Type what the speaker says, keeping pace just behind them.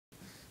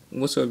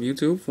What's up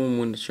YouTube, from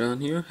When the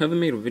Sean here. Haven't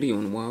made a video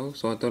in a while,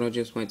 so I thought I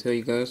just might tell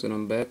you guys that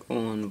I'm back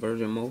on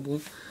Virgin Mobile.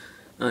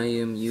 I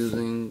am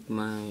using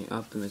my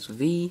Optimus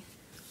V.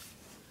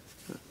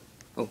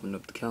 Opened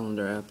up the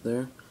calendar app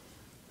there.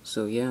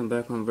 So yeah, I'm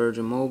back on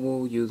Virgin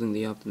Mobile using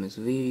the Optimus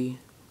V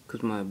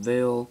because my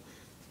avail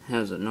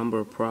has a number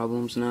of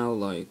problems now,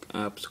 like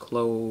apps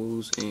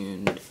close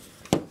and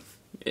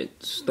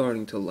it's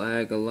starting to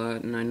lag a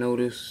lot. And I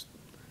noticed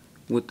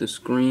with the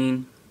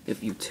screen,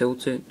 if you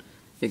tilt it,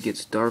 it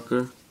gets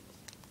darker.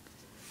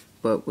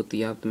 But with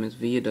the Optimus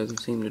V, it doesn't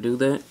seem to do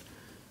that.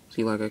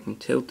 See, like I can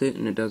tilt it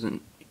and it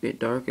doesn't get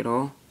dark at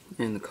all.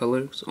 And the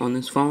colors on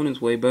this phone is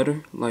way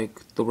better,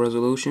 like the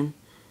resolution.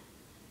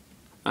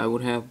 I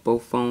would have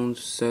both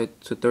phones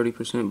set to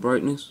 30%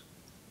 brightness,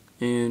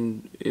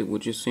 and it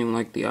would just seem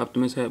like the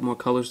Optimus had more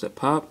colors that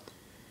pop.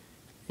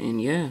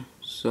 And yeah,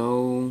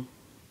 so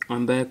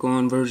I'm back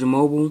on Virgin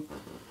Mobile.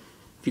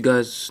 If you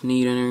guys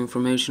need any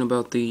information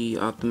about the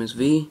Optimus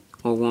V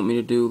or want me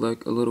to do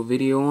like a little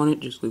video on it,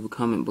 just leave a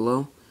comment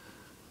below.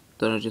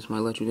 Thought I just might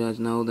let you guys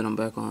know that I'm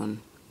back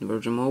on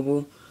Virgin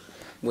Mobile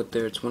with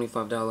their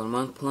 $25 a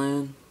month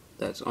plan.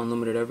 That's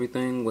unlimited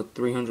everything with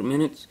 300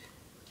 minutes.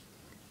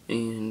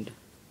 And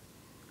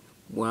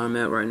where I'm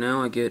at right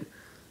now, I get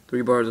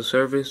 3 bars of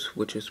service,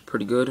 which is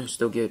pretty good. I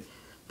still get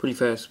pretty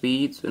fast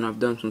speeds, and I've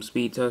done some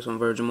speed tests on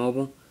Virgin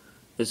Mobile.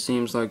 It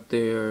seems like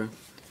their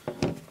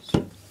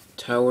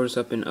towers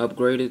have been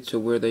upgraded to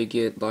where they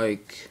get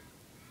like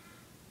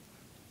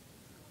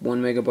 1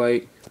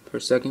 megabyte per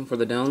second for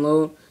the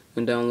download,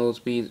 and download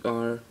speeds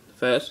are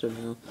faster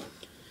now.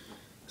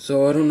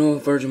 So I don't know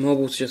if Virgin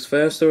Mobile is just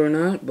faster or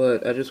not,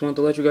 but I just wanted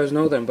to let you guys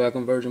know that I'm back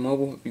on Virgin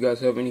Mobile. If you guys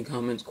have any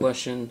comments,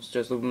 questions,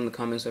 just leave them in the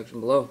comment section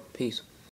below. Peace.